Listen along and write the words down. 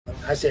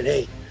I said,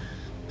 hey,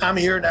 I'm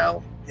here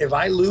now. If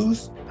I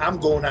lose, I'm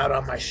going out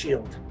on my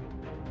shield.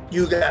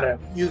 You gotta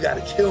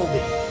kill me.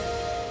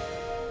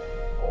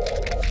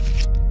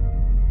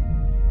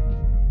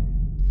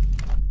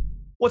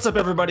 What's up,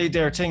 everybody?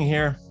 Derek Ting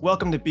here.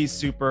 Welcome to Be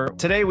Super.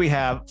 Today we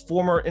have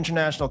former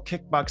International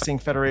Kickboxing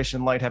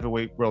Federation light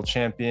heavyweight world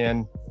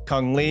champion,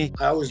 Cung Le.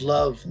 I always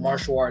loved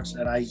martial arts,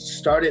 and I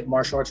started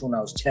martial arts when I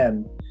was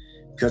 10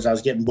 because I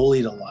was getting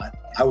bullied a lot.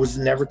 I was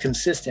never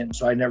consistent,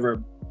 so I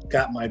never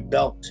got my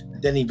belt.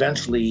 Then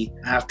eventually,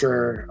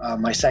 after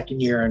my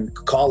second year in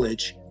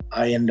college,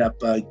 I ended up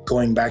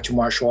going back to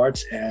martial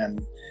arts,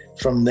 and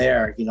from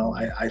there,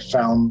 I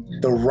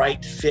found the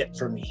right fit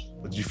for me.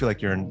 Did you feel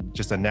like you're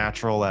just a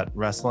natural at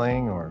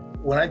wrestling, or?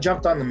 When I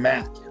jumped on the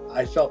mat,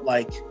 I felt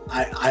like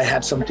I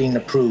had something to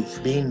prove.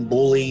 Being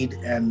bullied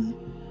and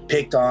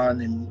picked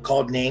on and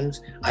called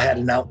names, I had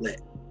an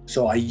outlet.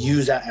 So I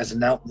use that as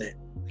an outlet.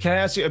 Can I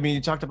ask you,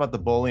 you talked about the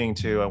bullying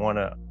too. I want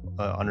to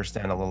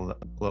understand a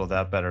little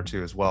that better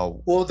too as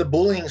well. Well, the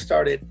bullying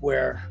started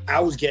where I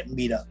was getting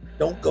beat up.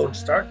 Don't go to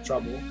start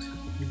trouble,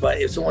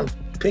 but if someone's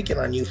picking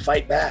on you,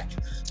 fight back.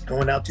 I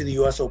went out to the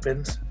US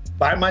Opens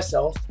by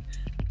myself,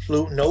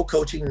 flew, no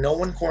coaching, no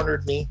one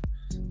cornered me,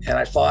 and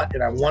I fought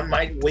and I won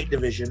my weight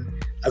division.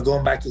 I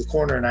going back to the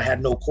corner and I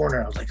had no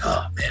corner. I was like,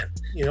 oh man.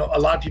 A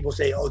lot of people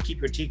say, oh,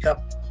 keep your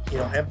teacup,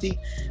 empty.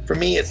 For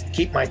me, it's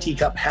keep my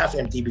teacup half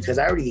empty because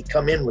I already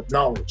come in with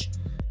knowledge,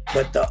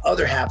 but the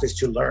other half is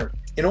to learn.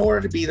 In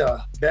order to be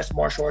the best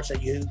martial arts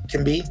that you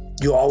can be,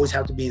 you always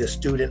have to be the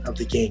student of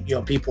the game.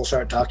 People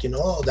start talking,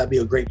 oh, that'd be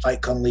a great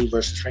fight, Cung Le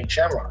versus Frank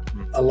Shamrock.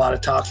 A lot of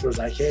talks was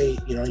like, hey,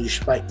 you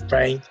should fight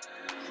Frank.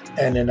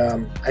 And then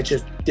I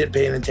just didn't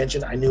pay any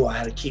attention. I knew I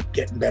had to keep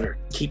getting better.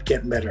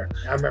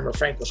 I remember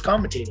Frank was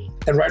commentating,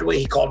 and right away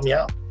he called me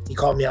out. He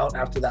called me out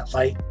after that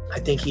fight. I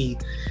think he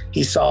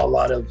saw a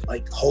lot of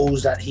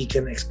holes that he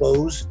can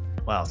expose.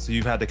 Wow, so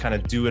you've had to kind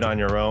of do it on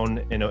your own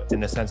in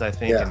a sense, I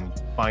think, yeah.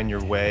 And find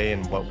your way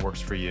and what works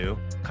for you.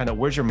 Kind of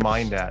where's your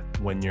mind at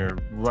when you're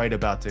right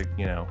about to,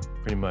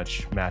 pretty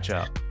much match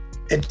up?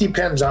 It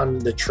depends on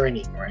the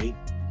training, right?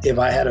 If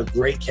I had a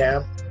great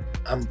camp,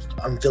 I'm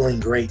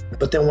feeling great.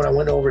 But then when I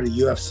went over to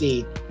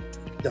UFC,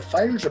 the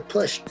fighters are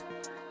pushed.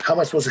 How am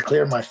I supposed to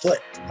clear my foot?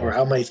 Or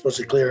how am I supposed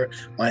to clear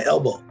my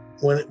elbow?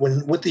 When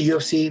with the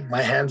UFC,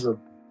 my hands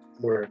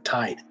were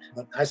tied.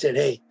 But I said,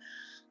 hey,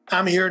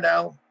 I'm here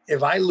now.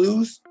 If I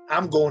lose,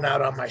 I'm going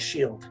out on my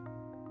shield.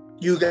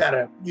 You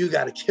gotta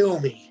kill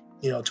me,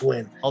 to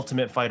win.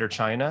 Ultimate Fighter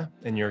China,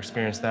 and your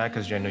experience that,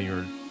 because I know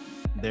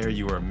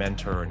you were a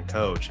mentor and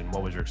coach, and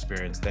what was your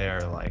experience there,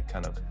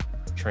 kind of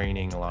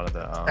training a lot of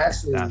the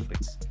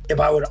athletes? If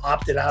I would have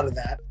opted out of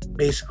that,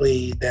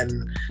 basically,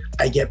 then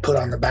I get put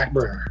on the back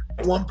burner.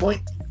 At one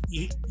point,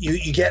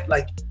 you get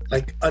like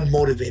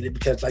unmotivated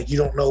because you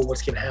don't know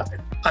what's gonna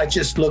happen. I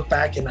just look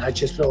back and I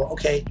just feel,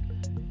 okay,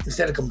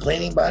 instead of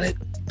complaining about it,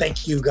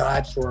 thank you,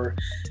 God, for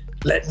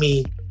letting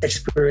me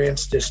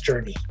experience this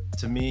journey.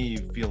 To me, you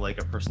feel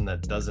like a person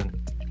that doesn't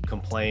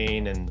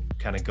complain and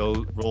kind of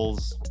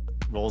rolls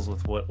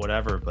with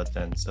whatever, but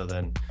then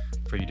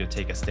for you to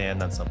take a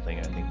stand on something,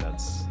 I think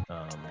that's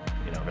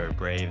very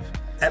brave.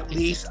 At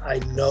least I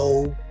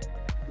know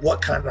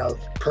what kind of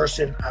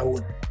person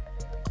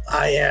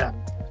I am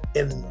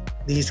in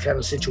these kind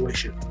of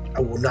situations. I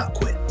will not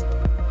quit.